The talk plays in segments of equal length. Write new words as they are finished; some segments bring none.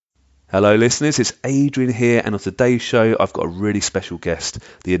Hello listeners, it's Adrian here, and on today's show I've got a really special guest,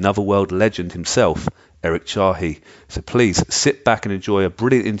 the Another World legend himself, Eric Chahi. So please sit back and enjoy a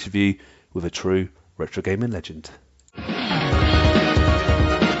brilliant interview with a true retro gaming legend.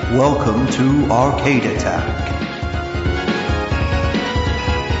 Welcome to Arcade Attack.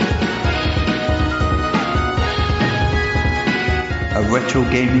 A retro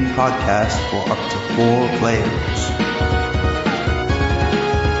gaming podcast for up to 4 players.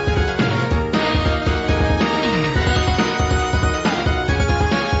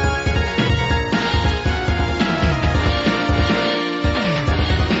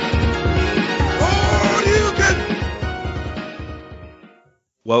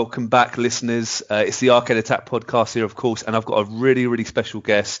 Welcome back, listeners. It's the Arcade Attack podcast here, of course, and I've got a really, really special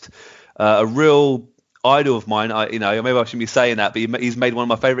guest, a real idol of mine. Maybe I shouldn't be saying that, but he's made one of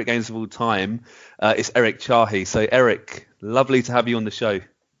my favourite games of all time. It's Eric Chahi. So, Eric, lovely to have you on the show.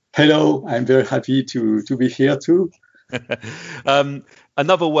 Hello, I'm very happy to be here too.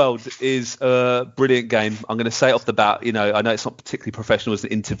 Another World is a brilliant game. I'm going to say it off the bat. I know it's not particularly professional as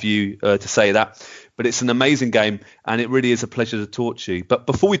an interview to say that, but it's an amazing game, and it really is a pleasure to talk to you. But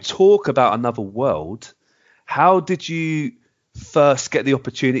before we talk about Another World, how did you first get the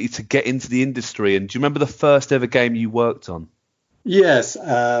opportunity to get into the industry? And do you remember the first ever game you worked on? Yes,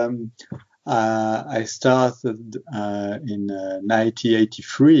 I started in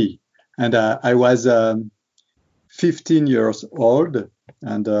 1983, and I was 15 years old,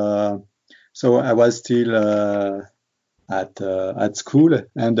 and so I was still at school,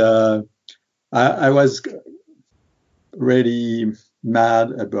 and I was really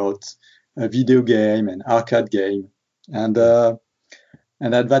mad about a video game and arcade game, and at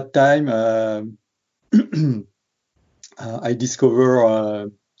that time I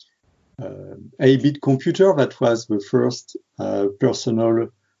discovered a 8-bit computer. That was the first personal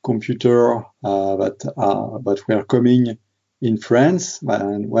computer that were coming in France,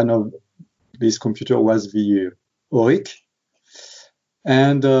 and one of these computers was the Auric.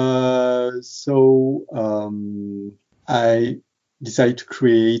 And so I decided to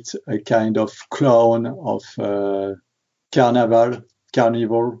create a kind of clone of Carnival,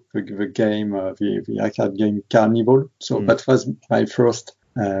 the game, the arcade game Carnival. So that was my first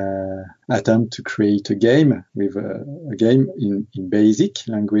attempt to create a game with a game in basic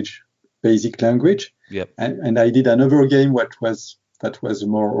language. Yep. And I did another game that was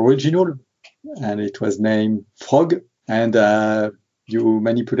more original, and it was named Frog. And you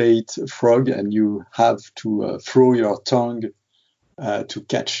manipulate frog, and you have to throw your tongue to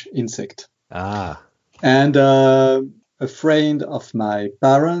catch insect. And a friend of my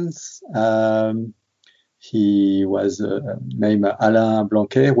parents, he was named Alain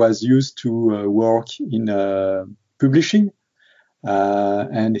Blanquet, was used to work in publishing,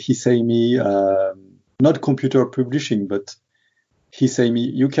 and he say me, not computer publishing, but he say me,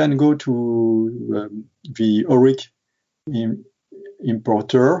 you can go to the Auric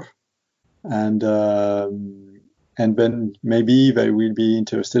importer, and then maybe they will be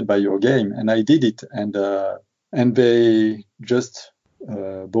interested by your game. And I did it, and they just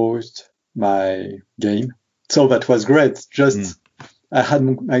bought my game. So that was great. I had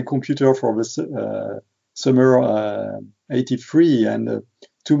my computer for the summer 83, and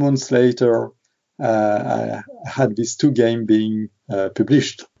 2 months later I had these 2 games being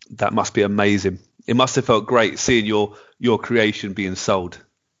published. That must be amazing. It must have felt great seeing your creation being sold.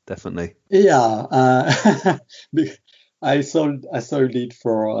 Definitely. Yeah, I sold it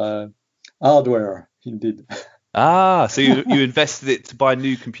for hardware, indeed. So you invested it to buy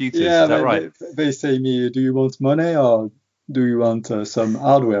new computers, yeah, is that right? They say me, do you want money or do you want some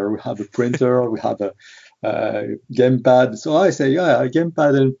hardware? We have a printer, we have a gamepad. So I say, yeah, a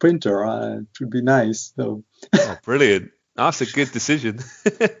gamepad and printer, it would be nice. So. Oh, brilliant. That's a good decision.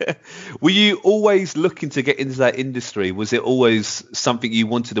 Were you always looking to get into that industry? Was it always something you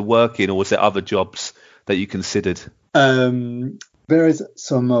wanted to work in, or was there other jobs that you considered? There is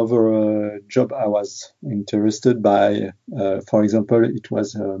some other job I was interested by. For example, it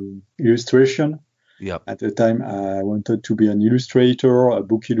was illustration. Yep. At the time, I wanted to be an illustrator, a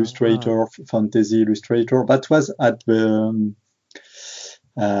book illustrator, fantasy illustrator. That was at the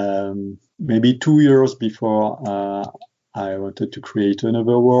maybe 2 years before I wanted to create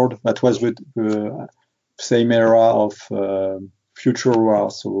Another World. That was with the same era of Future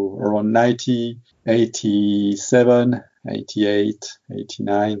War, so around 1987, 88,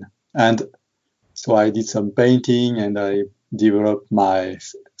 89. And so I did some painting, and I developed my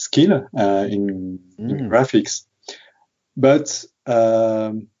skill in graphics. But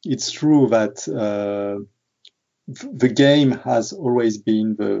it's true that the game has always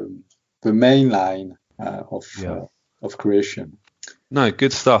been the main line of creation. No,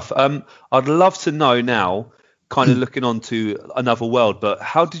 good stuff. I'd love to know now, kind of looking on to Another World, but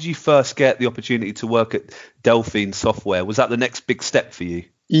how did you first get the opportunity to work at Delphine Software? Was that the next big step for you?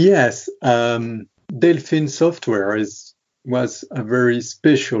 Yes, Delphine Software was a very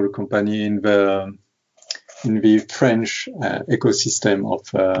special company in the French ecosystem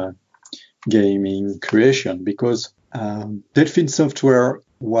of gaming creation, because Delphine Software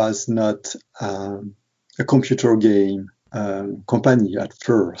was not a computer game company at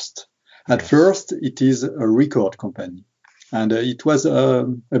first. At first, it is a record company, and it was a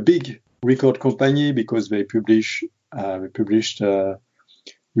big record company because they published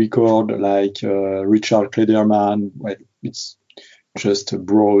record like Richard Klederman. Well, it's just a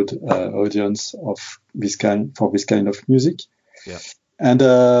broad audience of this kind of music. Yeah.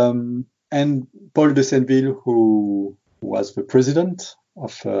 And Paul de Senneville, who was the president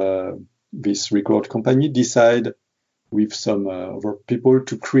of this record company, decided with some other people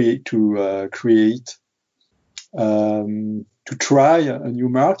to try a new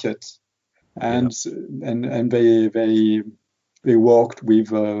market, and they worked with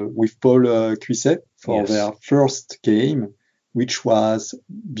Paul Cuisset for their first game, which was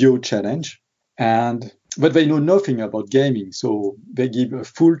Bio Challenge, but they know nothing about gaming, so they give a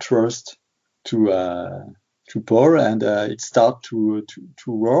full trust to Paul, and it started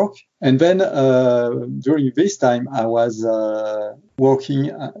to work. And then during this time, I was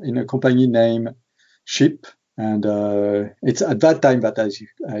working in a company named Ship, and it's at that time that I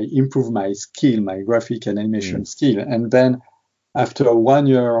improved my graphic and animation skill. And then after 1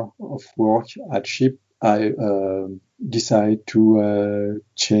 year of work at Ship, I decided to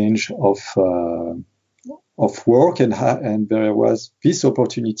change of work, and there was this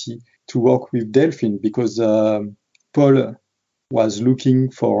opportunity to work with Delphine, because Paul was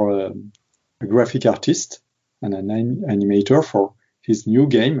looking for a graphic artist and an animator for his new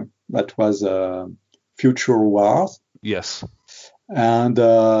game that was Future Wars. Yes. And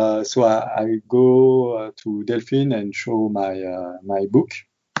so I go to Delphine and show my book.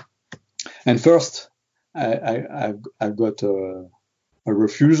 And first, I got a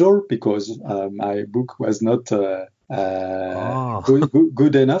refusal because my book was not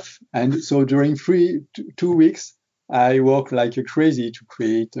good enough. And so during 2 weeks, I worked like a crazy to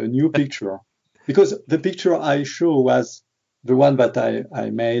create a new picture, because the picture I show was the one that I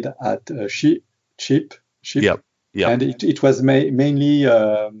made at Ship. Yep. And it was mainly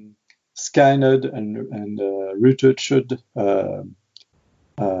scanned and retouched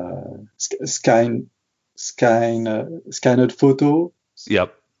scanned photo.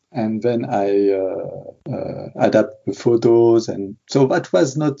 Yep. And then I adapt the photos, and so that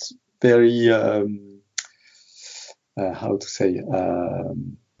was not very how to say,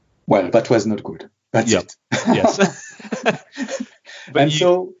 well, that was not good. That's it. Yes. And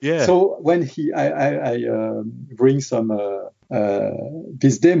so when I bring some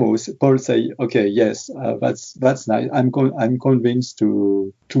these demos, Paul say, okay, yes, that's nice. I'm convinced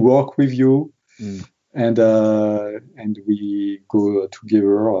to work with you. And we go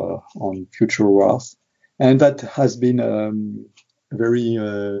together on Future Wars, and that has been a very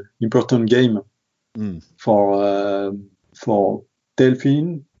important game for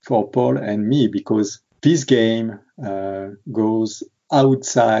Delphine, for Paul and me, because this game goes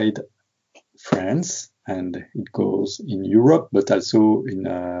outside France, and it goes in Europe, but also in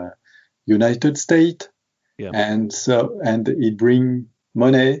United States, and it brings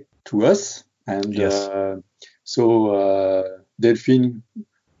money to us. And so Delphine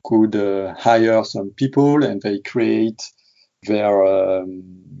could hire some people, and they create their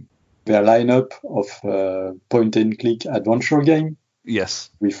lineup of point-and-click adventure game. Yes.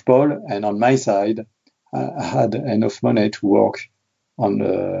 With Paul, and on my side, I had enough money to work on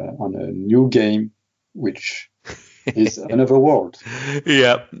a new game, which is Another World.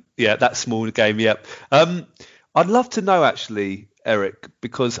 Yeah, that small game. Yep. I'd love to know, actually, Eric,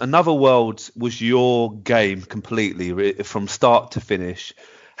 because Another World was your game completely from start to finish.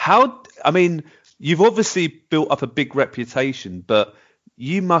 You've obviously built up a big reputation, but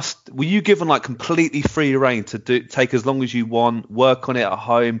were you given like completely free reign to take as long as you want, work on it at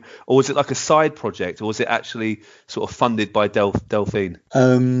home, or was it like a side project, or was it actually sort of funded by Delphine?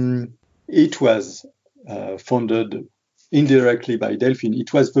 It was funded indirectly by Delphine.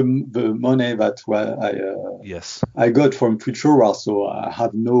 It was the money that I got from Future Wars, so I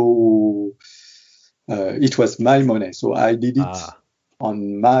have no. It was my money, so I did it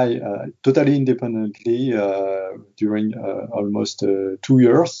on my totally independently during almost 2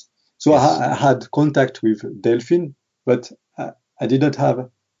 years. So I had contact with Delphine, but I didn't have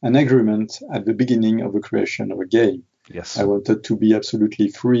an agreement at the beginning of the creation of a game. Yes. I wanted to be absolutely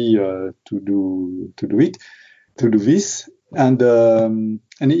free to do this, and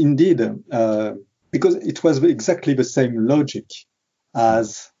indeed, because it was exactly the same logic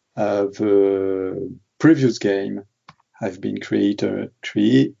as the previous game have been created.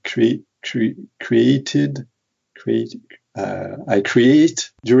 I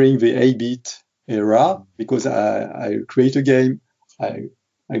create during the 8-bit era, because I create a game, I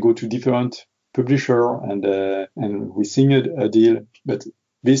go to different publisher and we sign a deal, but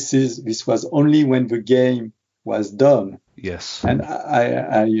this was only when the game was done. Yes. And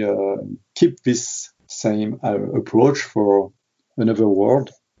I keep this same approach for Another World.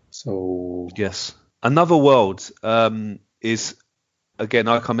 So yes, Another World is, again,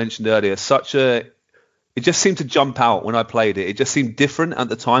 like I mentioned earlier, it just seemed to jump out when I played it. It just seemed different at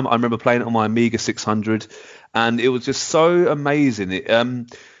the time. I remember playing it on my Amiga 600, and it was just so amazing.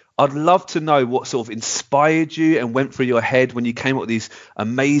 I'd love to know what sort of inspired you and went through your head when you came up with these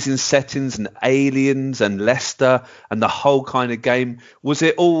amazing settings and aliens and Lester and the whole kind of game. Was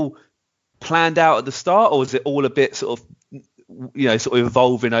it all planned out at the start, or was it all a bit sort of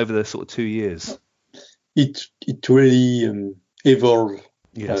evolving over the sort of 2 years? It really evolved.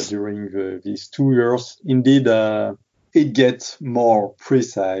 Yes. During these 2 years. Indeed, it gets more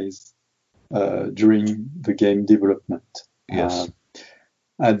precise during the game development. Yes.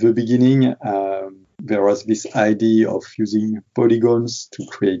 At the beginning, there was this idea of using polygons to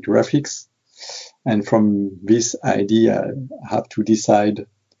create graphics. And from this idea, I have to decide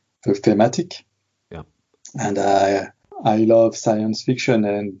the thematic. Yeah. And I love science fiction.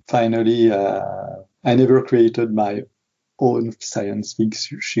 And finally, I never created my own science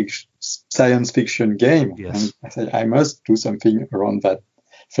fiction game. Yes. And I said I must do something around that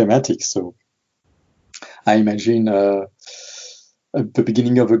thematic. So I imagine at the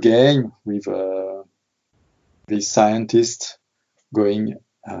beginning of a game with the scientist going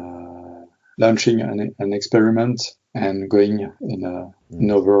launching an experiment and going in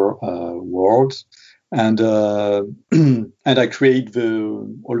another world. And I create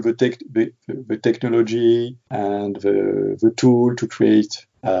all the technology and the tool to create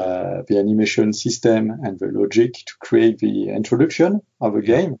the animation system and the logic to create the introduction of a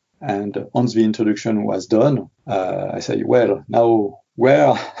game. And once the introduction was done, I say, well, now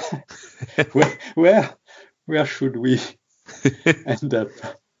where should we end up?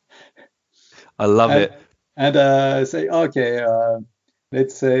 I love it. And say, okay,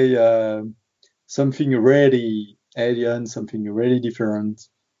 let's say something really alien, something really different,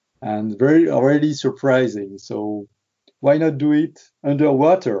 and already surprising. So why not do it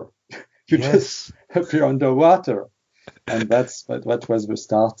underwater? You just appear underwater. And that was the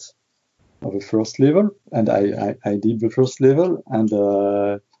start of the first level. And I did the first level. And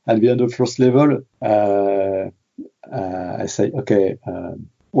at the end of the first level, I say, okay,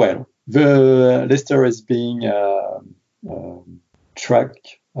 well, the Lester is being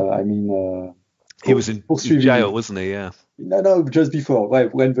tracked. He was in jail, wasn't he? Yeah. No, just before,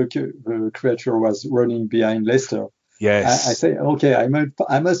 when the creature was running behind Lester. Yes. I say, okay,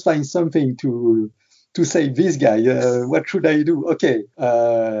 I must find something to save this guy. What should I do? Okay,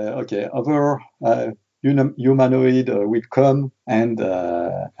 other humanoid will come and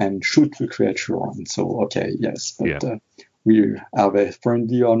shoot the creature. And so, okay, yes, but are they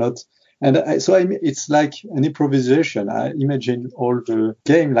friendly or not? And it's like an improvisation. I imagine all the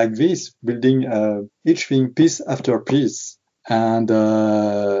game like this, building each thing piece after piece. And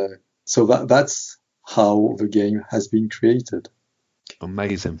so that's how the game has been created.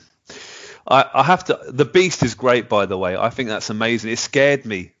 Amazing. I have to. The Beast is great, by the way. I think that's amazing. It scared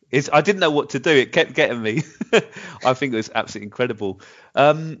me. I didn't know what to do. It kept getting me. I think it was absolutely incredible.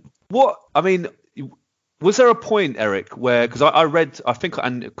 Was there a point, Eric, where, because I read, I think,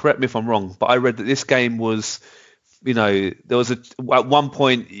 and correct me if I'm wrong, but I read that this game was, there was at one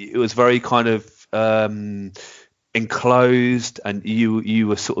point it was very kind of enclosed, and you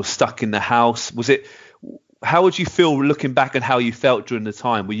were sort of stuck in the house. How would you feel looking back at how you felt during the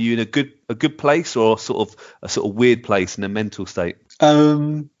time? Were you in a good place, or a sort of weird place in a mental state?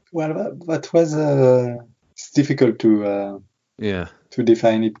 Well, that was it's difficult to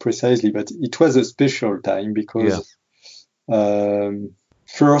define it precisely, but it was a special time because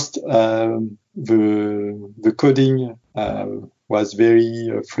first the coding was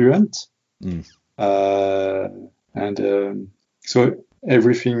very fluent, and so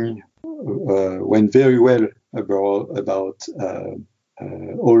everything went very well about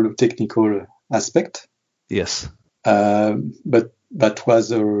all the technical aspect. Yes. But that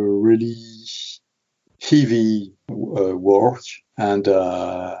was a really heavy work, and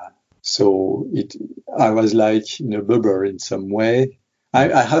so I was like in a bubble in some way.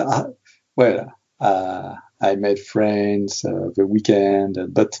 I made friends the weekend,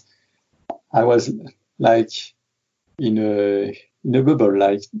 but I was like in a bubble,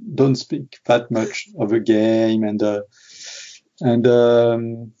 like don't speak that much of the game, and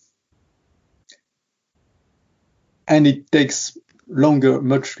it takes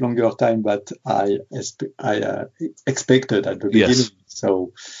much longer time than I expected at the beginning. Yes.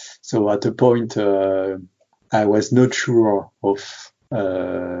 So at a point, I was not sure of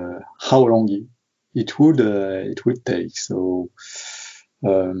how long it would take. So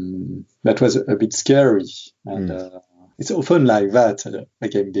that was a bit scary, and it's often like that a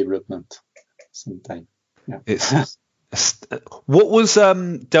game development. Sometimes, yeah. What was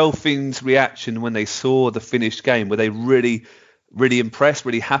Delphine's reaction when they saw the finished game? Were they really, really impressed,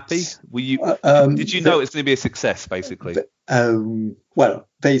 really happy? Were you? Did you know it's going to be a success, basically? Well,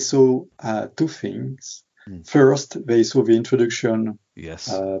 they saw two things. First, they saw the introduction. Yes.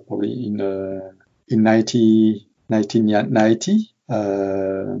 Probably in 1990,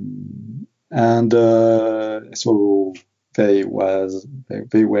 and so they were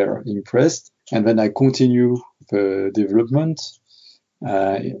impressed. And then I continue the development,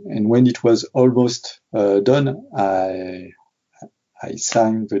 and when it was almost done, I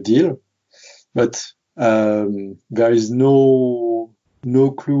signed the deal, but there is no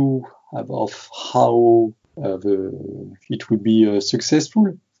clue of how it would be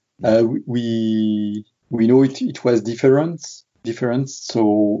successful. We know it was different,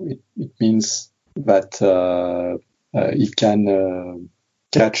 so it means that it can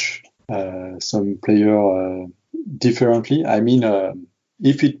catch some player differently. I mean,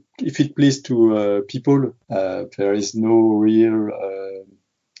 if it plays to people, there is no real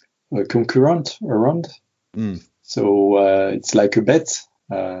concurrent around. So it's like a bet.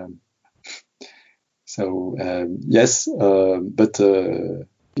 Yes, but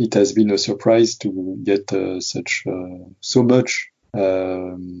it has been a surprise to get so much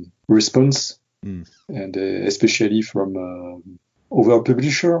response, and especially from other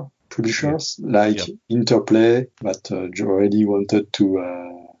publishers like Interplay that already wanted to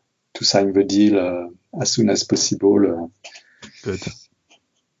sign the deal as soon as possible. Good.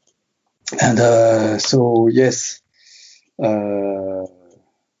 And so yes,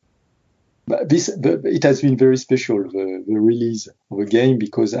 but it has been very special, the release of the game,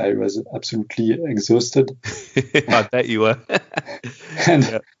 because I was absolutely exhausted. I bet you were.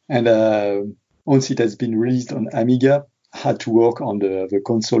 and once it has been released on Amiga, I had to work on the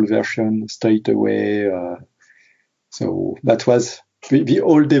console version straight away. So that was the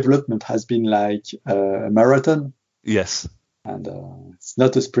whole development has been like a marathon. Yes. And it's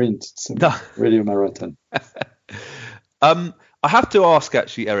not a sprint; it's really a marathon. I have to ask,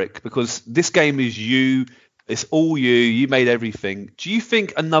 actually, Eric, because this game is you. It's all you. You made everything. Do you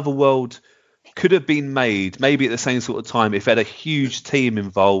think Another World could have been made, maybe at the same sort of time, if it had a huge team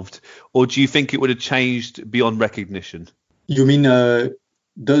involved, or do you think it would have changed beyond recognition? You mean,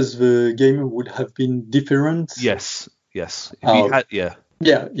 does the game would have been different? Yes. If you had,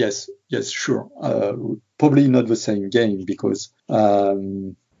 Yes, sure. Probably not the same game because of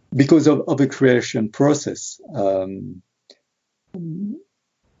the creation process.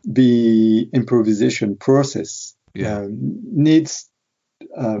 The improvisation process needs,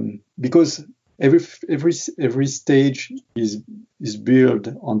 because every stage is built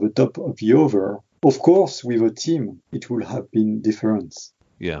on the top of the other. Of course, with a team, it would have been different.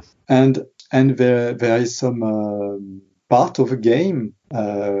 Yeah. And there is some part of the game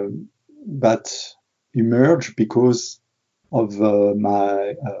that emerged because of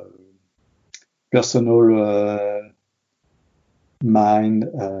my personal mind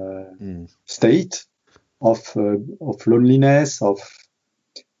state of loneliness, of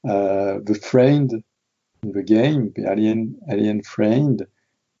the friend in the game, the alien friend,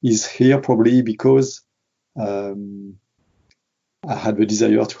 is here probably because I had the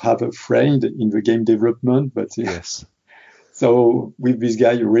desire to have a friend in the game development, but yes. So with this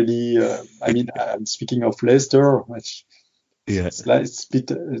guy, really, I'm speaking of Lester, which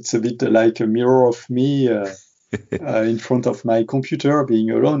it's a bit like a mirror of me in front of my computer, being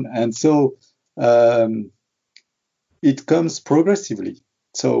alone, and so it comes progressively.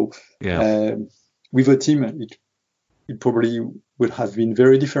 So with a team, it probably would have been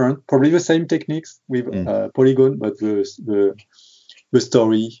very different. Probably the same techniques with Polygon, but the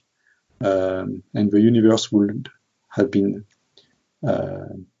story and the universe would have been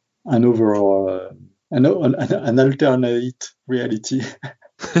an alternate reality.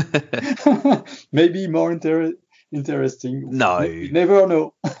 Maybe more interesting. No. We never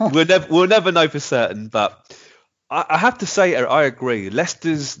know. We'll never know for certain, but I have to say, Eric, I agree.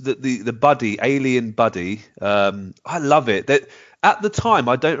 Leicester's the buddy, alien buddy. I love it. That at the time,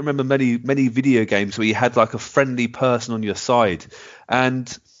 I don't remember many video games where you had like a friendly person on your side,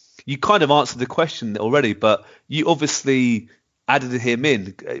 and you kind of answered the question already, but you obviously added him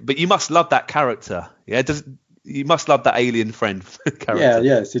in. But you must love that character, yeah? You must love that alien friend character. Yeah,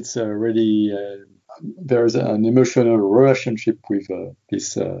 yes, it's really there's an emotional relationship with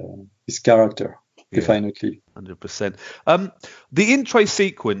this character. Definitely. 100%. The intro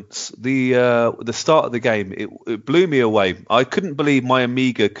sequence, the start of the game, it blew me away. I couldn't believe my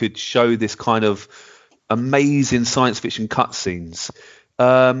Amiga could show this kind of amazing science fiction cutscenes.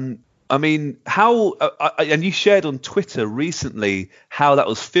 I mean, how? And you shared on Twitter recently how that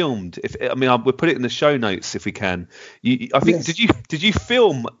was filmed. We'll put it in the show notes if we can. I think yes. did you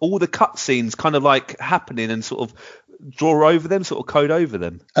film all the cutscenes kind of like happening and sort of draw over them, sort of code over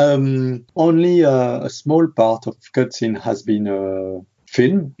them? Only a small part of cutscene has been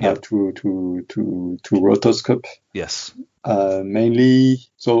filmed to rotoscope. Yes. Mainly,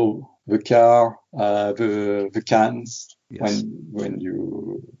 so the car, the cans. Yes.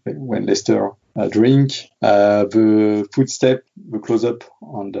 When Lester drink, the footstep, the close-up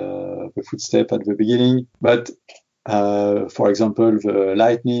on the footstep at the beginning. But for example, the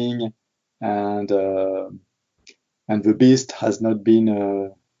lightning and the beast has not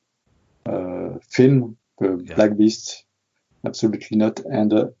been filmed. The Black Beast, absolutely not,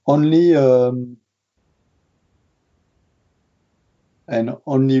 and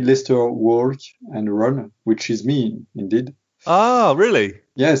only Lester walk and run, which is me, indeed. Ah, really?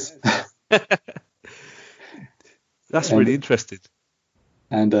 Yes. That's really interesting.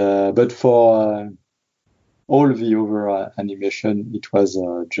 And but for all the other animation, it was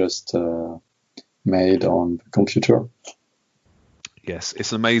just made on the computer. Yes,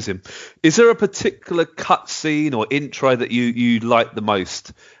 it's amazing. Is there a particular cutscene or intro that you like the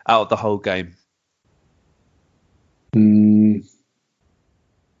most out of the whole game?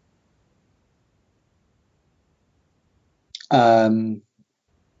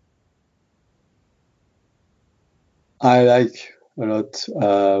 I like a lot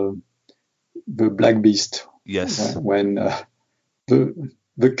the Black Beast. Yes. When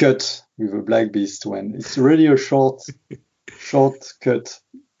the cut with the Black Beast, when it's really a short cut,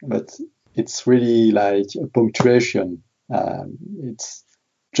 but it's really like a punctuation. It's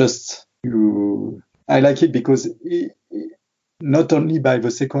just I like it because not only by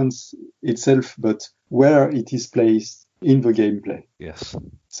the sequence itself, but where it is placed in the gameplay. Yes.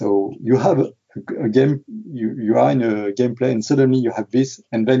 So you have a game, you are in a gameplay, and suddenly you have this,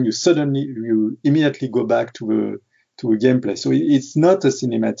 and then you immediately go back to a gameplay. So it's not a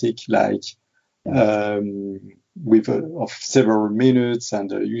cinematic like of several minutes,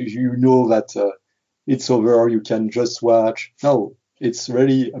 and you know that it's over. You can just watch. No, it's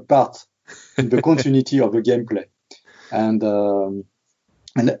really a part in the continuity of the gameplay, and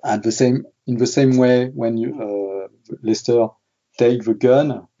in the same way when Lester take the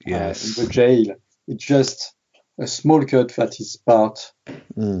gun in the jail, it's just a small cut that is part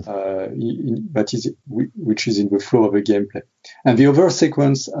which is in the flow of the gameplay. And the other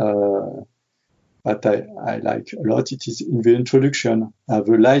sequence that I like a lot, it is in the introduction,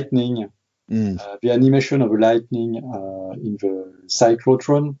 the lightning, the animation of the lightning in the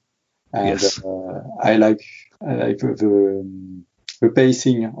cyclotron, and I like the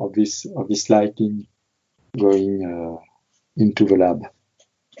pacing of this lightning going into the lab.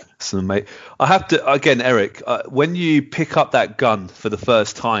 So, mate, I have to again, Eric. When you pick up that gun for the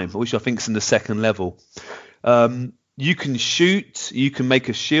first time, which I think is in the second level, you can shoot, you can make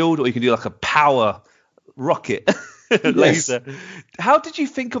a shield, or you can do like a power rocket laser. How did you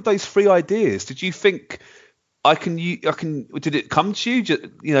think of those three ideas? Did you think I can? Did it come to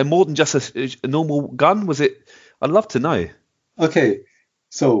you? More than just a normal gun? Was it? I'd love to know. Okay,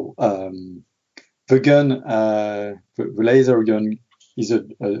 so the gun, the laser gun, is a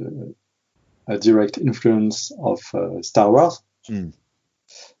direct influence of Star Wars.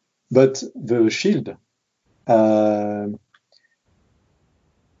 But the shield, at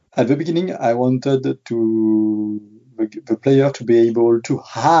the beginning, I wanted the player to be able to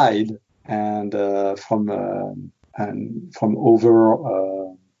hide and from over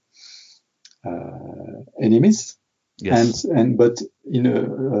enemies. Yes. But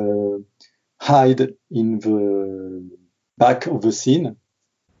hide in the back of the scene,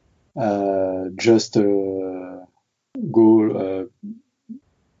 just go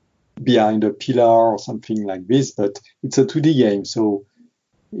behind a pillar or something like this. But it's a 2D game, so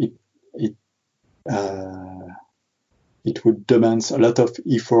it it it would demand a lot of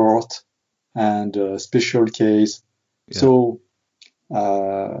effort and special case. Yeah. So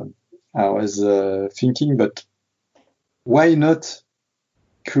I was thinking, but why not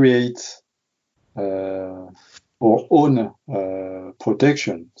create our own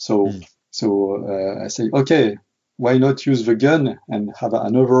protection? So I say, okay, why not use the gun and have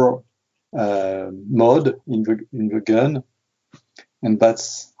another mod in the gun? And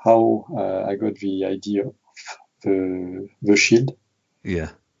that's how I got the idea of the shield.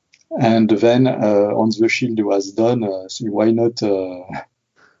 Yeah. And then once the shield was done, so why not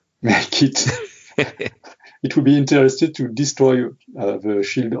make it? It would be interesting to destroy the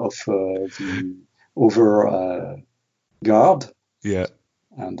shield of the other guard. Yeah.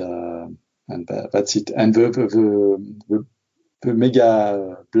 And that's it. And the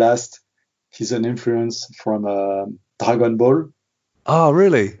Mega Blast is an influence from Dragon Ball. Oh,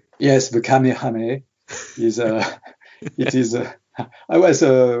 really? Yes, the Kamehameha is. It is. I was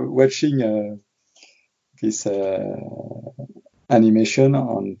watching this animation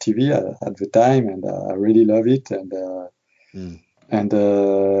on TV at the time, and I really love it. And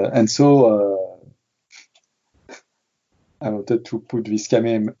so I wanted to put this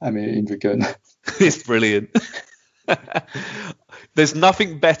Kamehameha in the gun. It's brilliant. There's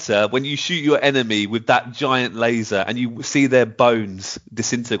nothing better when you shoot your enemy with that giant laser and you see their bones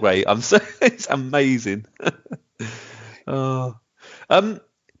disintegrate. It's amazing. Was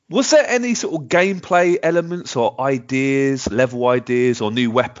there any sort of gameplay elements or ideas, level ideas, or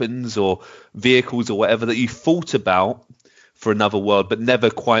new weapons or vehicles or whatever that you thought about for Another World but never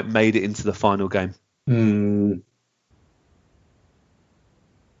quite made it into the final game?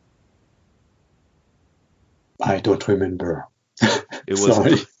 I don't remember. It was.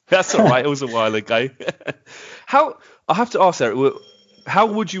 Sorry. That's all right. It was a while ago. I have to ask, Eric, how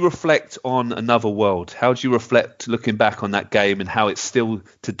would you reflect on Another World? How do you reflect looking back on that game and how it's still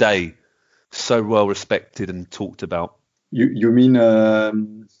today so well respected and talked about? You mean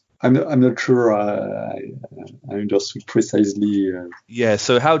I'm not sure I understood precisely. Yeah.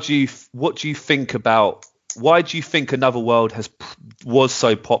 So what do you think about? Why do you think Another World was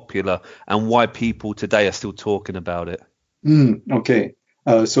so popular, and why people today are still talking about it? Okay.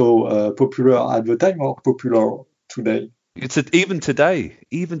 So popular at the time or popular today? Even today,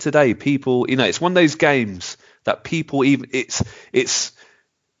 people, it's one of those games that people what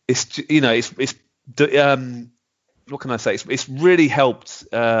can I say? It's really helped.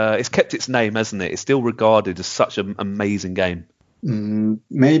 It's kept its name, hasn't it? It's still regarded as such an amazing game.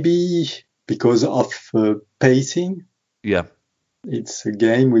 Maybe because of pacing. Yeah. It's a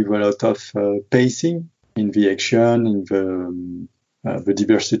game with a lot of pacing in the action, in the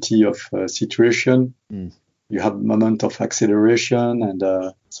diversity of situation. You have a moment of acceleration, and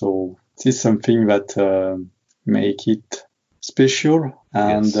so this is something that make it special.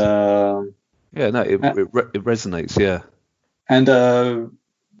 And yes. It resonates. Yeah. And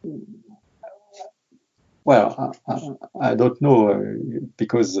I don't know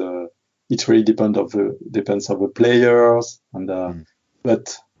because it really depends of the players, and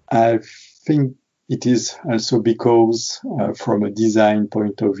but I think it is also because from a design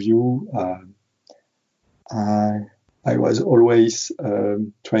point of view. I was always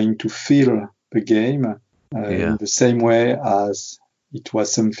trying to feel the game in the same way as it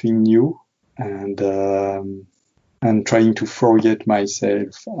was something new, and trying to forget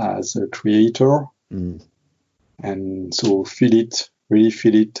myself as a creator, and so really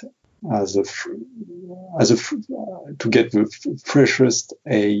feel it as to get the freshest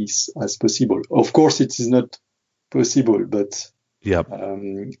ace as possible. Of course, it is not possible, but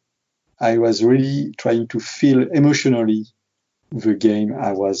I was really trying to feel emotionally the game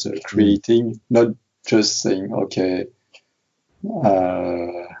I was creating, not just saying, okay,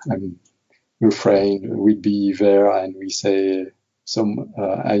 your friend will be there and we say some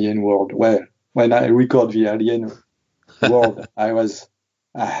alien world. Well, when I record the alien world, I was,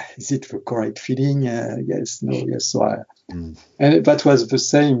 is it the correct feeling? Yes, no, yes. So and that was the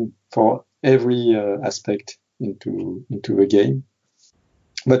same for every aspect into the game.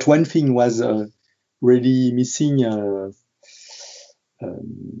 But one thing was really missing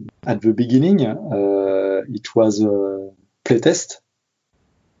at the beginning. It was a playtest,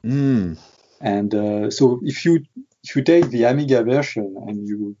 and so if you take the Amiga version and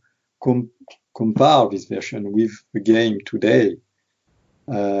you compare this version with the game today,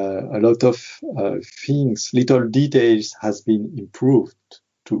 a lot of things, little details, has been improved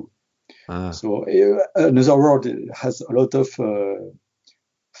too. So Another World has a lot of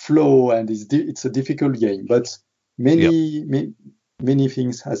flow, and it's a difficult game, but many many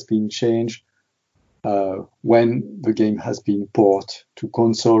things has been changed when the game has been ported to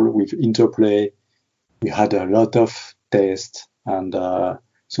console with Interplay. We had a lot of tests, and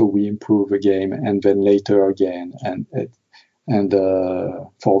so we improved the game, and then later again, and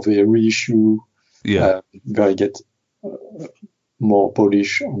for the reissue, they get more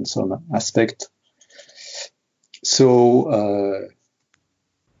polish on some aspect. So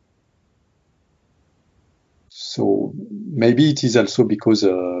maybe it is also because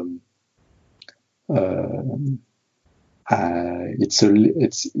it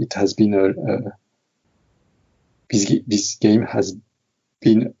has been this game has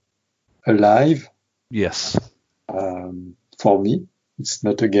been alive. Yes. For me, it's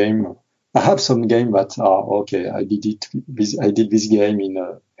not a game. I have some game that are okay. I did this game in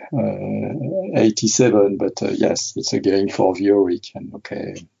 '87, but yes, it's a game for Vioric, and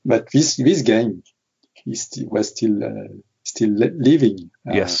okay. But this game was still living.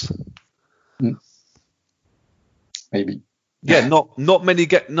 Yes. Maybe. Yeah, not many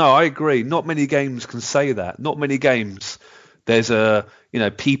No, I agree. Not many games can say that. Not many games. There's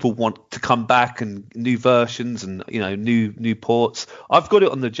people want to come back and new versions and new ports. I've got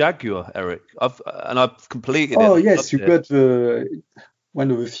it on the Jaguar, Eric. I've completed it. Oh yes, you got one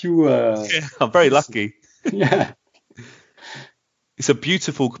of the few. I'm very lucky. Yeah. It's a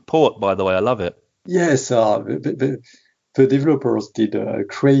beautiful port, by the way. I love it. Yes, the developers did a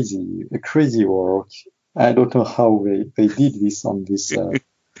crazy work. I don't know how they did this on this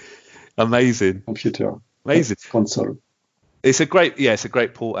amazing computer, amazing console. It's a great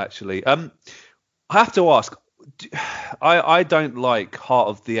port actually. I have to ask, I don't like Heart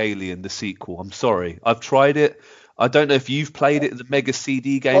of the Alien, the sequel. I'm sorry, I've tried it. I don't know if you've played it, the Mega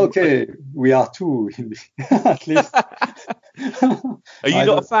CD game. Okay, we are two at least. Are you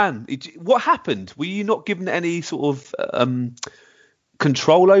not a fan? What happened? Were you not given any sort of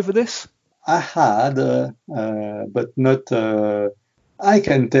control over this? I had, but not. I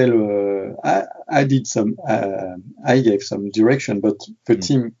can tell. I did some. I gave some direction, but the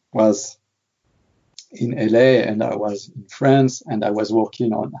team was in LA and I was in France, and I was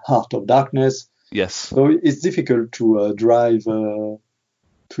working on Heart of Darkness. Yes. So it's difficult to drive people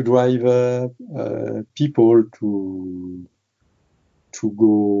to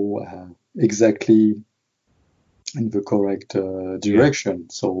go exactly in the correct direction.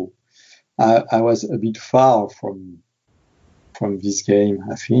 So I was a bit far from this game,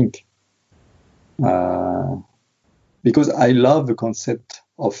 I think, because I love the concept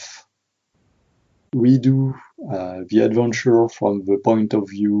of redo the adventure from the point of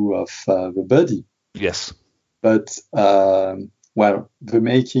view of the buddy. Yes. But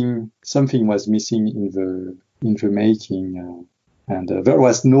something was missing in the making, and there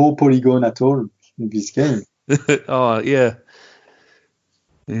was no polygon at all in this game. Oh yeah.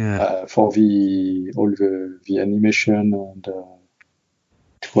 Yeah. For all the animation, and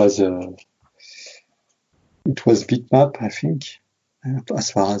it was bitmap, I think,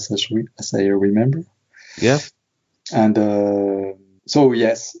 as far as I remember. Yeah. And so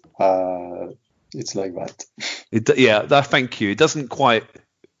yes, it's like that. Thank you. It doesn't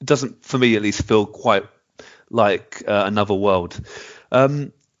for me at least feel quite like Another World.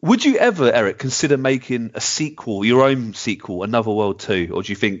 Would you ever, Eric, consider making a sequel, your own sequel, Another World 2, or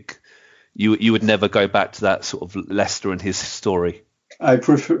do you think you would never go back to that sort of Lester and his story? I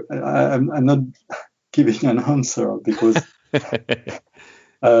prefer. I'm not giving an answer because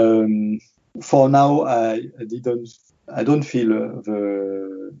for now I don't feel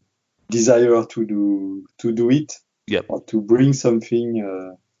the desire to do it. Yep. Or to bring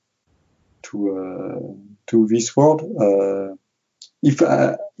something to this world.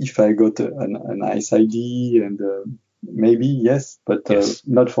 If I got a nice idea, and maybe yes, but yes.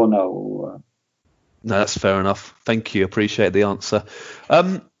 Not for now. No, that's fair enough. Thank you. Appreciate the answer.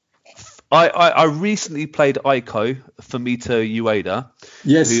 I recently played Ico, Fumito Ueda.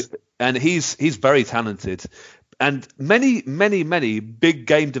 Yes. And he's very talented. And many big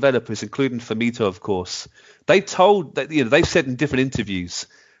game developers, including Fumito, of course, they've said in different interviews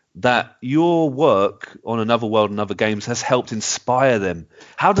that your work on Another World and other games has helped inspire them.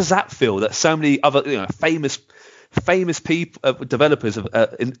 How does that feel? That so many other famous people, developers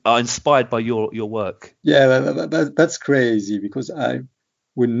are inspired by your work. Yeah, that's crazy, because I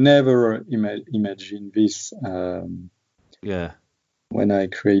would never imagine this. When I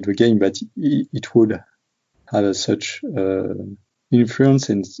create the game, but it would have such influence,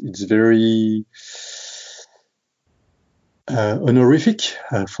 and it's very honorific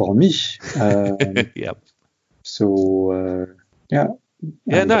for me. Yep. So yeah.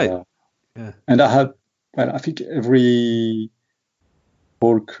 Yeah. And I have. Well, I think every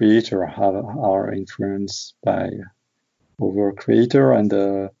all creators are influenced by other creator, and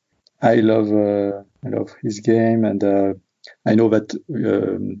I love his game, and I know that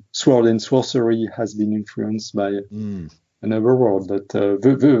Sword and Sorcery has been influenced by another world, but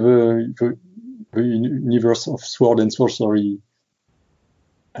the universe of Sword and Sorcery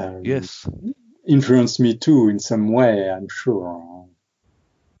Yes. influenced me too in some way, I'm sure.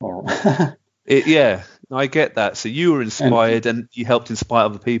 Or Yeah, I get that. So you were inspired and you helped inspire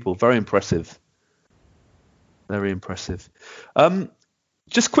other people. Very impressive. Very impressive.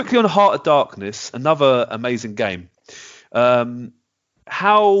 Just quickly on Heart of Darkness, another amazing game. What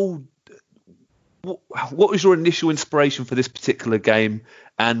was your initial inspiration for this particular game,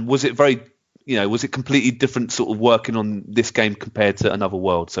 and was it was it completely different sort of working on this game compared to Another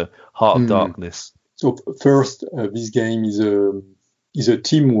World? So Heart of Darkness. So first, this game is a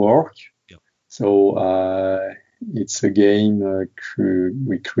teamwork. Yeah. So it's a game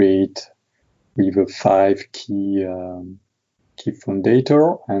we create with 5 key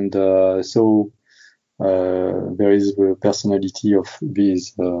fondator, and so there is the personality of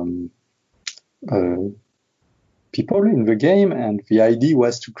these people in the game, and the idea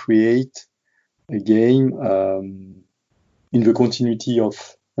was to create a game in the continuity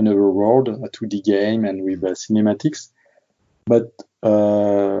of Another World, a 2D game, and with cinematics. But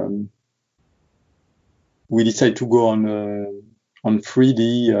we decided to go on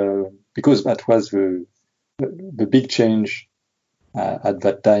 3D because that was the big change at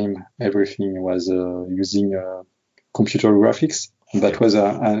that time. Everything was using computer graphics. That was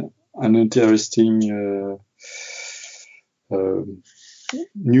an interesting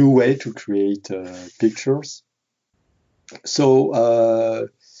new way to create pictures. So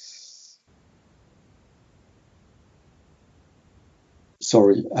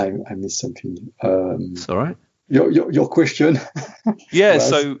sorry, I missed something. It's all right. Your question. Yeah. was,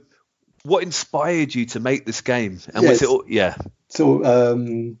 So, what inspired you to make this game? And yes. was it? Yeah. So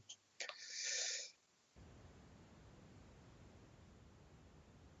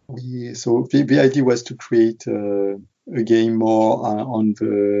the idea was to create a game more on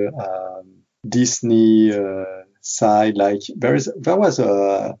the Disney side. Like there was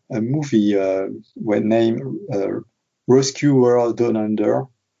a movie named Rescue World Down Under.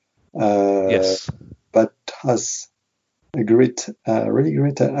 Yes. That has a really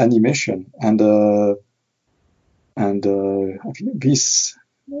great animation, and I think this.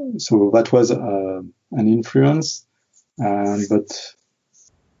 So that was an influence, and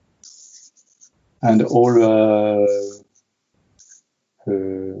all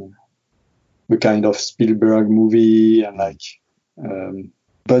the kind of Spielberg movie, and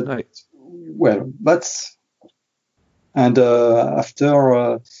but Right. well, that's and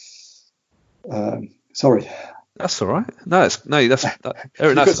after sorry. That's all right. That's a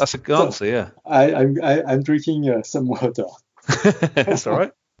good answer. Yeah. I'm drinking some water. That's all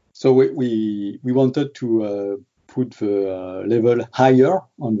right. So we wanted to put the level higher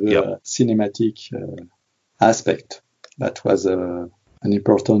on the cinematic aspect. That was an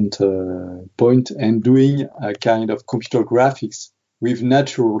important point, and doing a kind of computer graphics with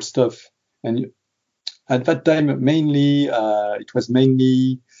natural stuff. And at that time, it was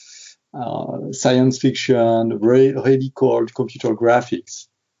mainly science fiction, really called computer graphics,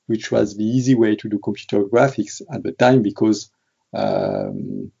 which was the easy way to do computer graphics at the time, because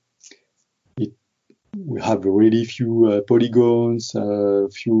we have really few polygons,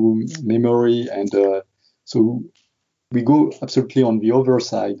 few memory, and so we go absolutely on the other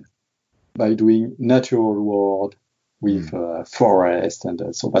side by doing natural world with forest,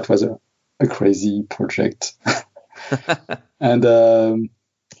 and so that was a crazy project. And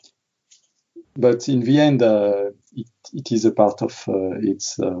but in the end, it is a part of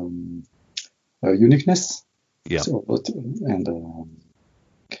its uniqueness. Yeah. So,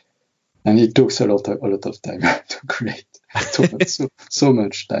 and it took a lot of time to create. so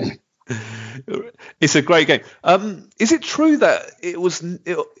much time. It's a great game. Is it true that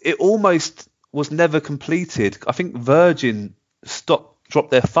it almost was never completed? I think Virgin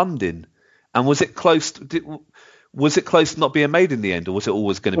dropped their funding, and was it close? Was it close to not being made in the end, or was it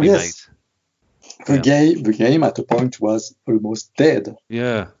always going to be made? The game at a point was almost dead.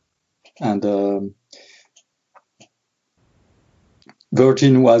 Yeah. And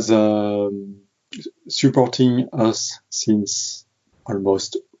Virgin was supporting us since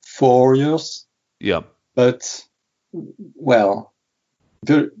almost 4 years. Yeah. But, well,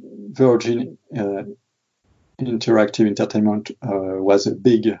 Virgin Interactive Entertainment was a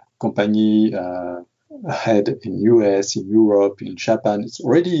big company, had in US, in Europe, in Japan.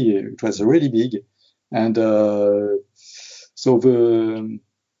 It was already big. And So the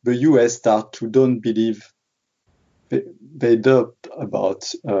US start to don't believe they doubt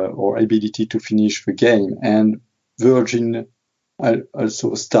about our ability to finish the game, and Virgin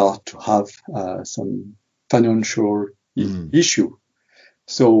also start to have some financial issue.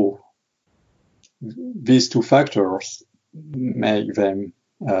 So these two factors make them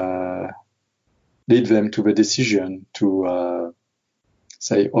lead them to the decision to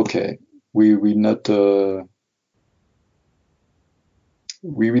say, okay, we will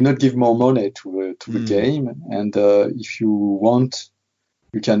not give more money to the game, and if you want,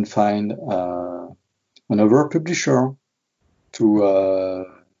 you can find another publisher to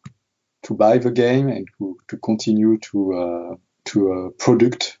buy the game and to continue to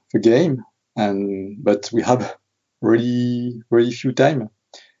produce the game. But we have really few time.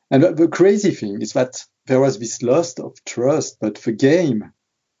 And the crazy thing is that there was this loss of trust, but the game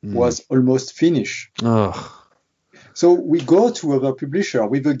was almost finished. Oh. So we go to other publisher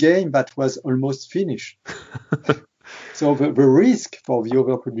with a game that was almost finished. So the risk for the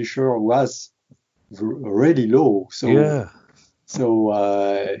other publisher was really low. So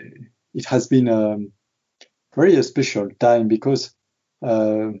it has been a very special time because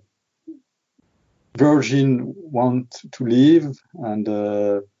Virgin want to leave, and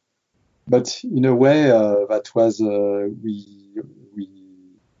but in a way that was we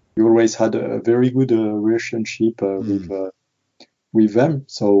always had a very good relationship with them.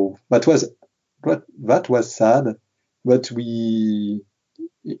 So that was sad, but in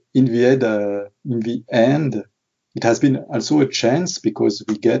the end, it has been also a chance because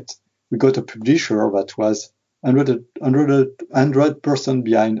we got a publisher that was 100%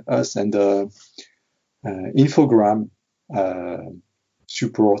 behind us, and Infogram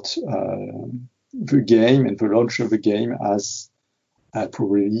support the game and the launch of the game as I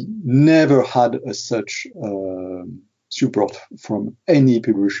probably never had such support from any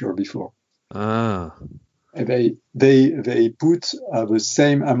publisher before. They put the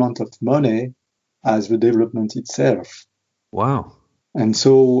same amount of money as the development itself. Wow! And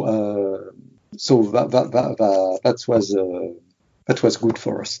so that was good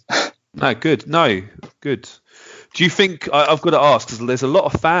for us. Good. Do you think, I've got to ask, because there's a lot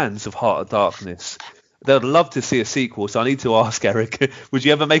of fans of Heart of Darkness, they'd love to see a sequel, so I need to ask Eric, would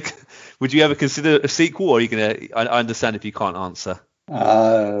you ever consider a sequel, or are you going to, I understand if you can't answer.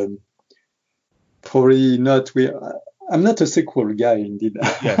 Probably not. I'm not a sequel guy, indeed.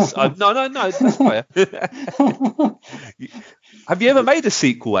 Yes. No, that's fair. Have you ever made a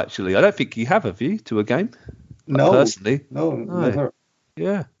sequel, actually? I don't think you have you, to a game? No. Personally? No, never.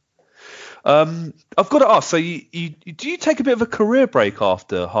 Yeah. I've got to ask, so do you take a bit of a career break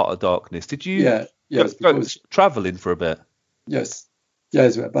after Heart of Darkness? Did you go traveling for a bit? Yes,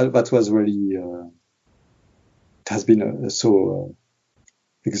 but that was really, it has been so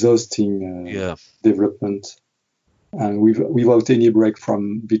exhausting development, and without any break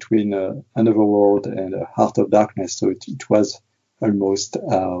from between Another World and Heart of Darkness, so it was almost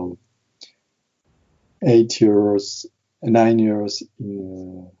 9 years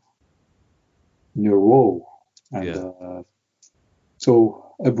in a row, and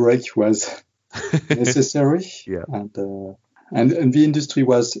so a break was necessary. And the industry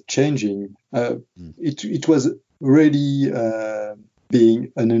was changing. It was really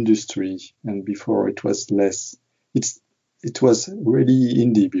being an industry, and before it was less. It was really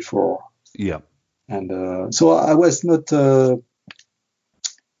indie before. And so I was not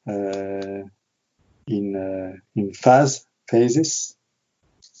in phases.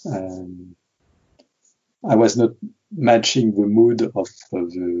 I was not matching the mood of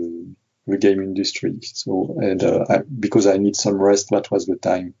the game industry. So, and because I need some rest, that was the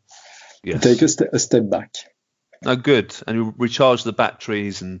time to take a step back. Good. And you recharge the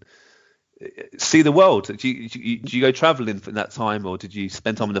batteries and see the world. Do you go traveling for that time, or did you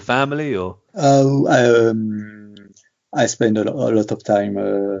spend time with the family? Or I spend a lot of time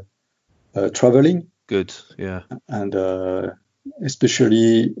traveling. Good. Yeah. And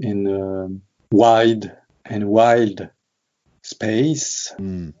especially in wide and wild space,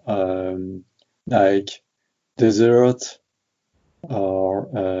 like desert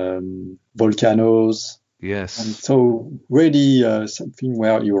or volcanoes. Yes. And so really something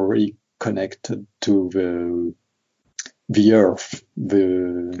where you're really connected to the earth,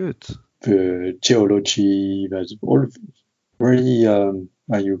 the geology, that's all really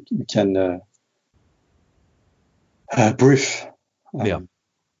where you can breathe.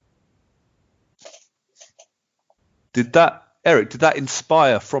 Did that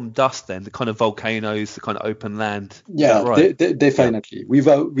inspire From Dust then, the kind of volcanoes, the kind of open land? Yeah, right? Definitely.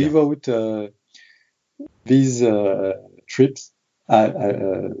 Without these trips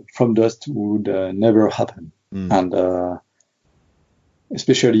from dust would never happen. And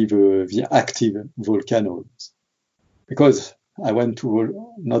especially the active volcanoes, because I went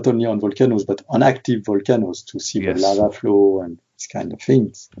to not only on volcanoes but on active volcanoes to see the lava flow and these kind of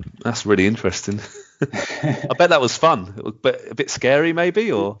things. That's really interesting. I bet that was fun, but a bit scary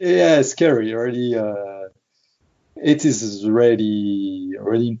maybe, or scary. Really, it is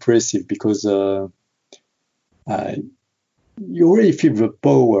really impressive because you really feel the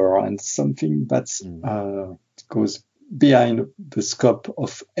power and something that goes behind the scope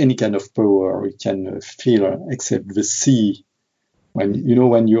of any kind of power you can feel, except the sea.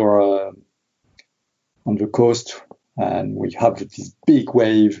 When you're on the coast and we have this big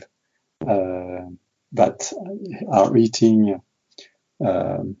wave that are hitting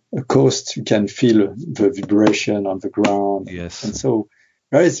a coast, you can feel the vibration on the ground. Yes. And so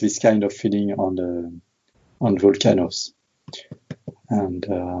there is this kind of feeling on volcanoes. And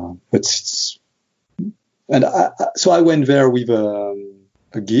so I went there with a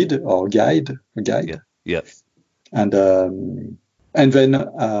guide. Yeah. And then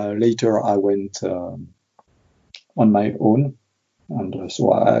later I went on my own, and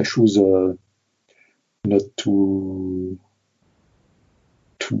so I chose not to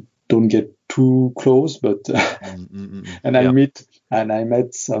don't get too close, but and I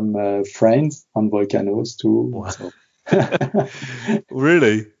met some friends on volcanoes too. Wow. So.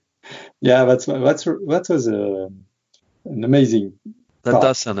 Really? Yeah, that was an amazing. That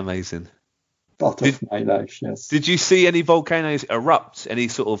does sound amazing. Part of my life, yes. Did you see any volcanoes erupt? Any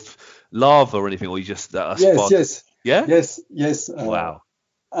sort of lava or anything, or you just Yes. Yeah. Yes. Wow.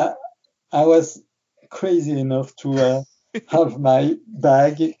 I was crazy enough to have my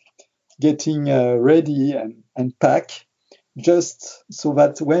bag getting ready and pack, just so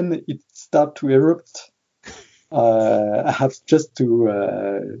that when it starts to erupt, I have just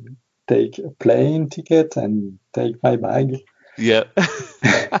to take a plane ticket and take my bag. Yeah.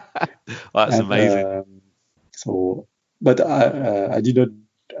 That's amazing. But I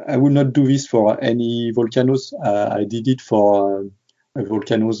would not do this for any volcanoes. I did it for a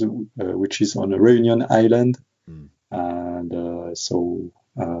volcanoes which is on Reunion Island. And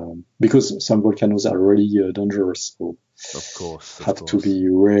because some volcanoes are really dangerous, so of course, have to be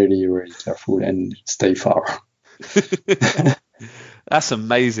really, really careful and stay far. That's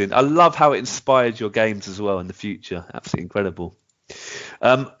amazing. I love how it inspired your games as well in the future. Absolutely incredible.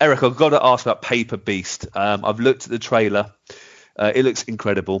 Eric, I've got to ask about Paper Beast. I've looked at the trailer. It looks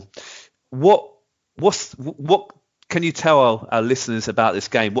incredible. What can you tell our listeners about this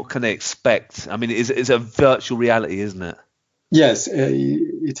game? What can they expect? I mean, it's a virtual reality, isn't it? Yes,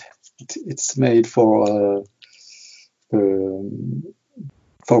 it's made for the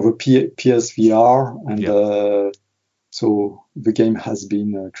PSVR, and so the game has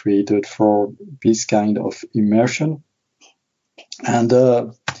been created for this kind of immersion. And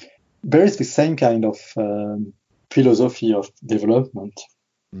there is the same kind of philosophy of development,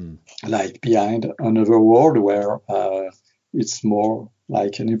 like behind Another World, where it's more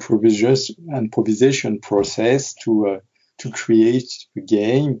like an improvisation process to create the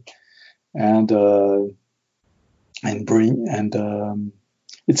game and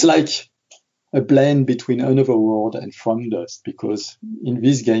it's like a blend between Another World and From Dust, because in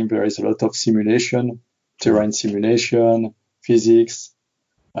this game there is a lot of simulation, terrain simulation, physics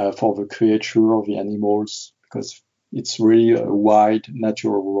for the creature of the animals, because it's really a wide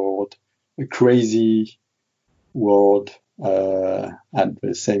natural world, a crazy world, at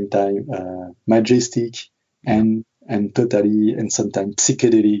the same time majestic and totally and sometimes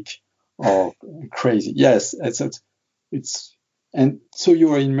psychedelic or crazy. Yes, it's and so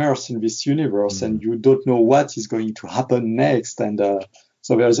you are immersed in this universe and you don't know what is going to happen next, and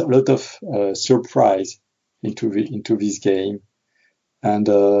so there's a lot of surprise into this game, and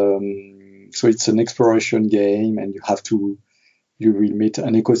so it's an exploration game, and you will meet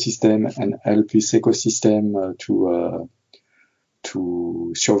an ecosystem and help this ecosystem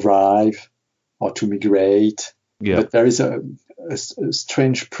to survive or to migrate. Yeah. But there is a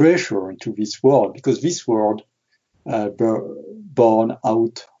strange pressure into this world, because this world born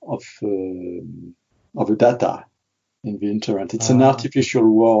out of the data in the internet. It's an artificial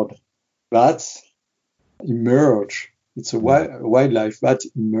world that's emerged. It's a wildlife that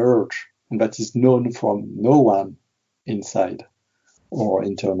emerged and that is known from no one inside or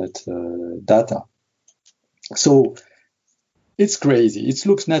internet data. So it's crazy. It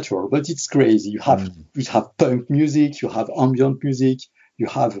looks natural, but it's crazy. You have punk music, you have ambient music, you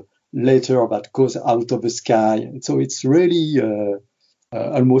have letter that goes out of the sky. So it's really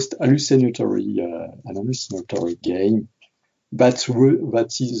almost an hallucinatory game.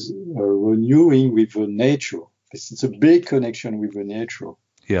 that is renewing with the nature. It's a big connection with the nature,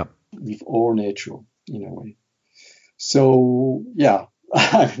 Yeah. with all nature in a way. So yeah,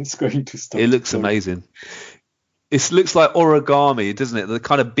 it's going to stop. It looks amazing. It looks like origami, doesn't it? The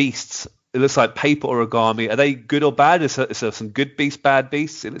kind of beasts. It looks like paper origami. Are they good or bad? Is there some good beasts, bad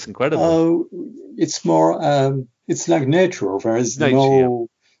beasts? It looks incredible. It's more. It's like nature. There is Nature, no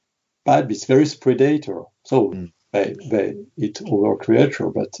bad beasts. There is predator. So they eat other creature,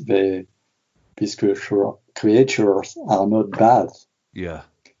 but these creatures are not bad. Yeah.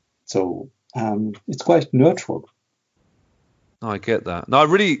 So it's quite neutral. I get that. No,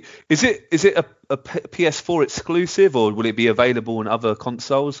 is it a PS4 exclusive, or will it be available on other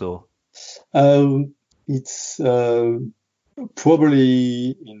consoles? Or it's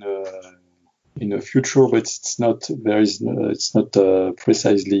probably in the future, but it's not. It's not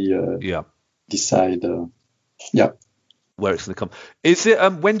precisely decide. Where it's going to come. Is it?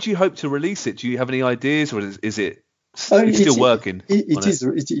 When do you hope to release it? Do you have any ideas, or is it? It's still working.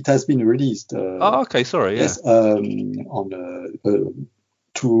 It has been released. Okay. Sorry. Yes. On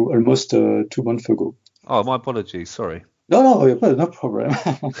almost 2 months ago. Oh, my apologies. Sorry. No problem.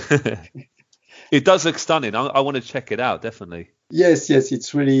 It does look stunning. I want to check it out, definitely. Yes.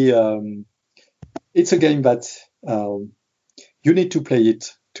 It's really. It's a game that you need to play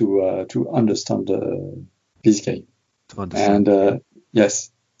it to understand this game. To understand. And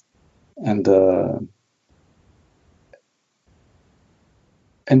yes, and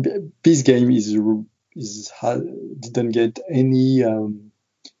this game didn't get any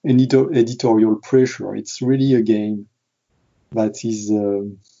editorial pressure. It's really a game that is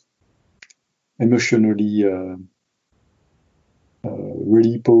emotionally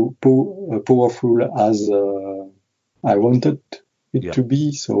really powerful as I wanted it to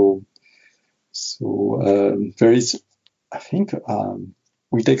be. So there is, I think,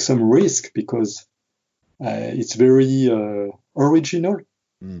 we take some risk because it's very original.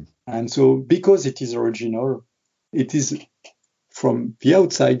 And so because it is original, it is from the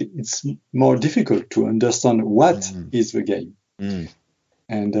outside, it's more difficult to understand what is the game. And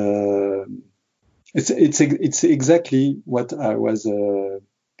it's exactly what I was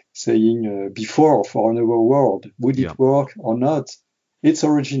saying before for Another World. Would it work or not? It's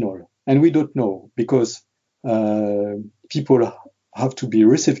original. And we don't know because people have to be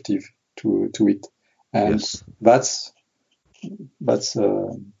receptive to it. And that's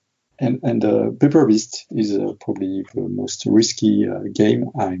Paper Beast is probably the most risky game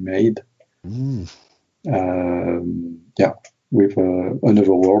I made. With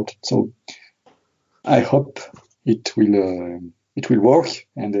Another World. So I hope it will work,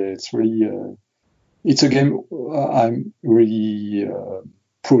 and it's really it's a game I'm really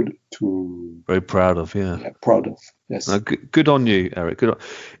very proud of. Proud of. Yes. No, good on you, Eric. Good on.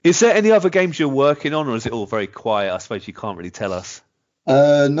 Is there any other games you're working on, or is it all very quiet? I suppose you can't really tell us.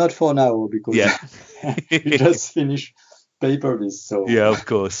 Not for now, because we just finished Paper Beast. So of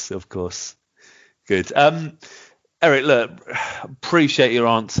course. Good. Eric, look, appreciate your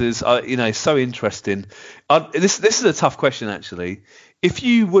answers. So interesting. This is a tough question, actually. If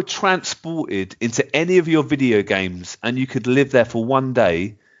you were transported into any of your video games and you could live there for one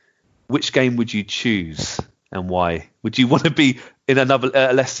day, which game would you choose and why? Would you want to be in another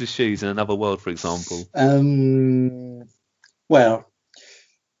Lester's shoes in another world, for example? Well,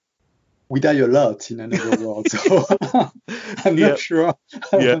 we die a lot in Another World, so I'm not sure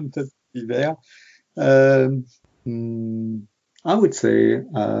I wanted to be there. I would say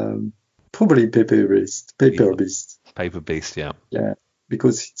probably Paper Beast. Paper Beast, yeah,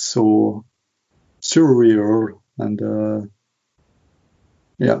 because it's so surreal and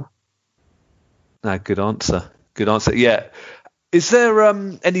No, good answer. Yeah. Is there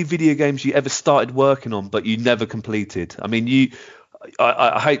any video games you ever started working on but you never completed? I mean,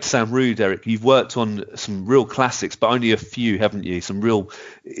 I hate to sound rude, Eric. You've worked on some real classics, but only a few, haven't you?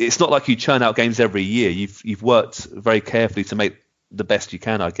 It's not like you churn out games every year. You've worked very carefully to make the best you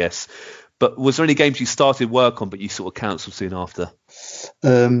can, I guess. But was there any games you started work on but you sort of cancelled soon after?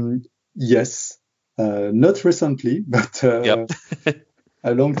 Yes, not recently, but a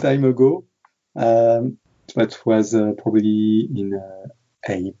long time ago. That was probably in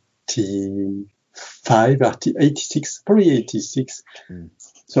 86, probably 86.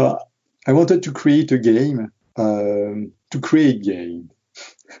 So I wanted to create a game, I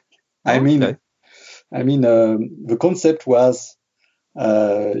mean, the concept was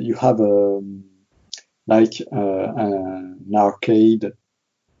you have an arcade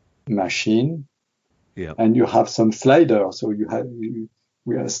machine, and you have some sliders. So you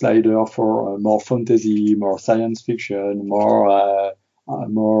we have a slider for more fantasy, more science fiction, more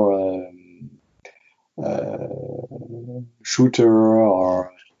shooter,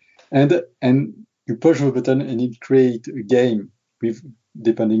 and you push the button and it creates a game with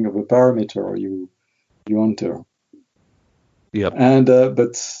depending on the parameter you enter. Yep. And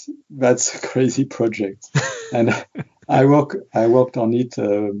but that's a crazy project, and I worked on it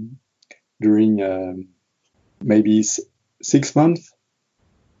during maybe 6 months,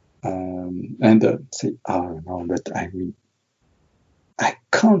 and say, oh no, but I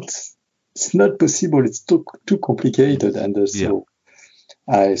can't. It's not possible. It's too complicated, and so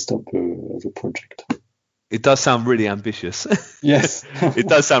I stopped the project. It does sound really ambitious. Yes. It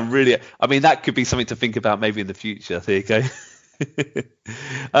does sound really. I mean, that could be something to think about maybe in the future. There you go.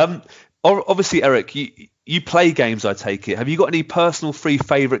 Obviously, Eric, you play games, I take it. Have you got any personal 3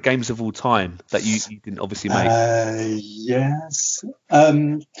 favorite games of all time that you didn't obviously make? Yes.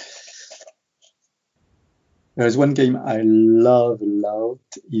 There's one game I love a lot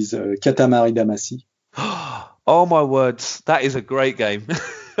is Katamari Damacy. Oh my words, that is a great game.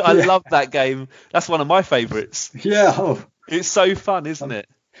 I love that game. That's one of my favorites. Yeah. It's so fun, isn't it?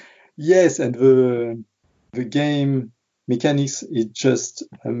 Yes, and the game mechanics is just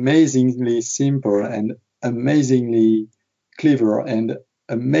amazingly simple and amazingly clever and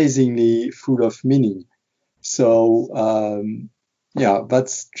amazingly full of meaning. So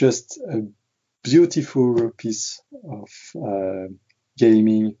that's just a beautiful piece of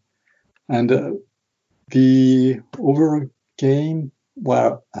gaming. And the other game,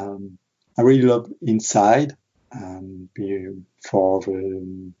 well, I really love Inside for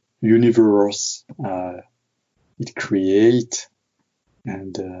the universe it creates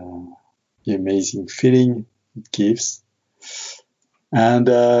and the amazing feeling it gives. And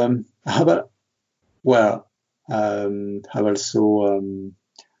have also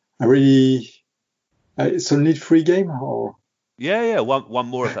I really it's only 3 game or one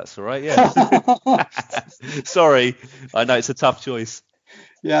more if that's all right. Yeah. Sorry, I know it's a tough choice.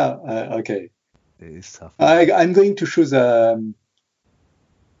 Yeah. Okay. It is tough. I'm going to choose a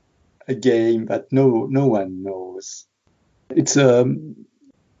game that no one knows. It's a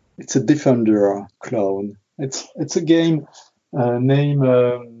Defender clone. It's a game name.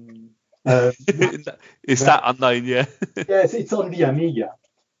 Is that unknown? Yeah. Yes, it's on the Amiga.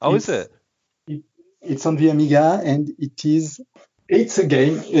 Oh, is it? It's on the Amiga, and it's a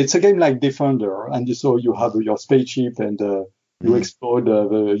game. It's a game like Defender, and so you have your spaceship and you explode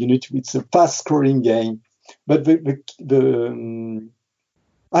the unit. It's a fast-scrolling game, but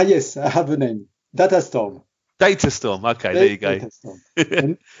yes, I have a name. Datastorm. Datastorm. Okay, there you go.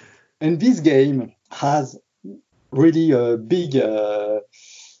 Datastorm. and this game has really a big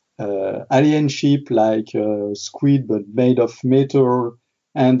alien ship like squid, but made of metal.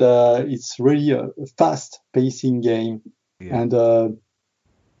 And it's really a fast-pacing game, and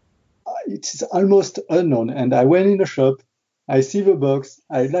it's almost unknown. And I went in the shop, I see the box,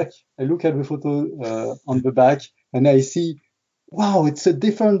 I look at the photo on the back, and I see, wow, it's a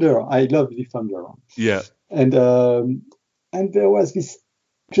Defender. I love Defender. Yeah. And there was this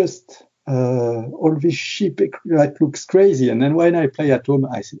just all this ship that looks crazy. And then when I play at home,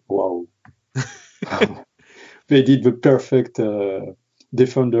 I say, wow, they did the perfect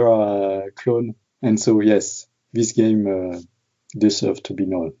Defender clone, and so yes, this game deserves to be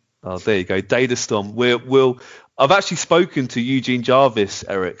known. Oh, there you go, Datastorm. I've actually spoken to Eugene Jarvis,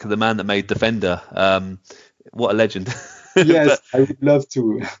 Eric, the man that made Defender. What a legend! Yes, I would love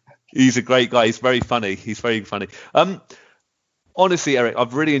to. He's a great guy. He's very funny. Honestly, Eric,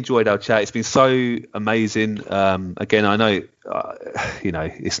 I've really enjoyed our chat. It's been so amazing. Again, I know,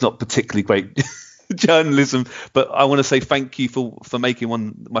 it's not particularly great journalism, but I want to say thank you for making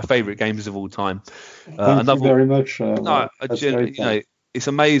one of my favorite games of all time. Thank you very much. It's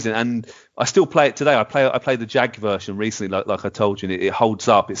amazing, and I still play it today. I played the Jag version recently, like I told you, and it holds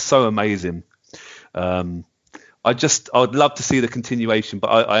up. It's so amazing. I would love to see the continuation, but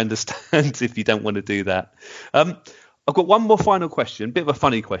I understand if you don't want to do that. I've got one more final question, bit of a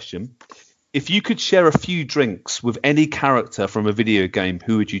funny question. If you could share a few drinks with any character from a video game,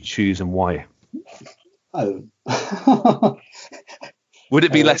 who would you choose and why? Would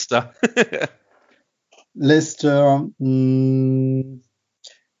it be Lester? Lester?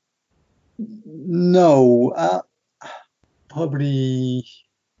 No. Probably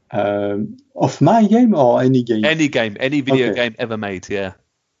of my game or any game? Any game, any video game ever made, yeah.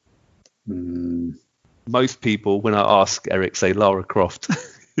 Most people, when I ask Eric, say Lara Croft.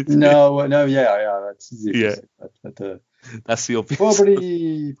 No, yeah, that's easy. Yeah. But that's the obvious.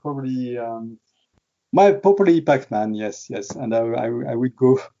 Probably My probably Pac-Man, yes, and I would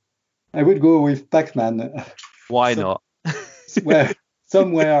go with Pac-Man. Why not?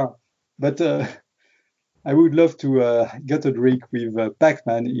 somewhere, but I would love to get a drink with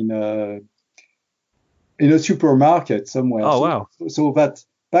Pac-Man in a supermarket somewhere. Oh wow! So that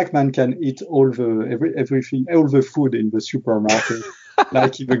Pac-Man can eat everything, all the food in the supermarket,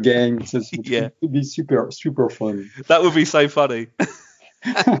 like in the game. So it would be super fun. That would be so funny.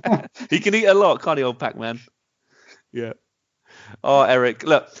 He can eat a lot, can't he, old Pac-Man? Yeah. Oh, Eric,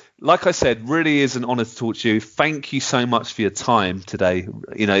 look, like I said, really is an honor to talk to you. Thank you so much for your time today.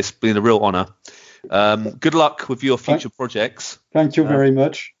 It's been a real honor. Good luck with your future projects. Thank you very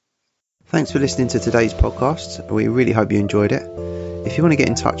much. Thanks for listening to today's podcast. We really hope you enjoyed it. If you want to get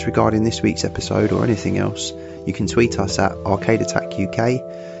in touch regarding this week's episode or anything else, you can tweet us at Arcade Attack UK,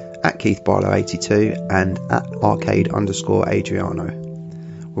 at Keith Barlow 82, and at Arcade_Adriano.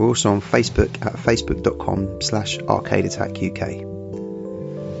 We're also on Facebook at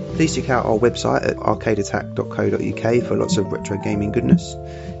facebook.com/arcadeattackuk. Please check out our website at arcadeattack.co.uk for lots of retro gaming goodness,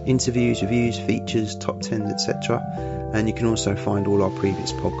 interviews, reviews, features, top 10s, etc. And you can also find all our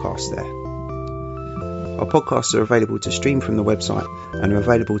previous podcasts there. Our podcasts are available to stream from the website and are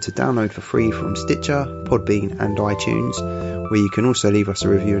available to download for free from Stitcher, Podbean and iTunes, where you can also leave us a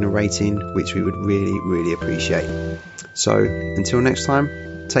review and a rating, which we would really, really appreciate. So until next time,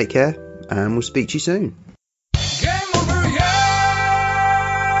 take care and we'll speak to you soon.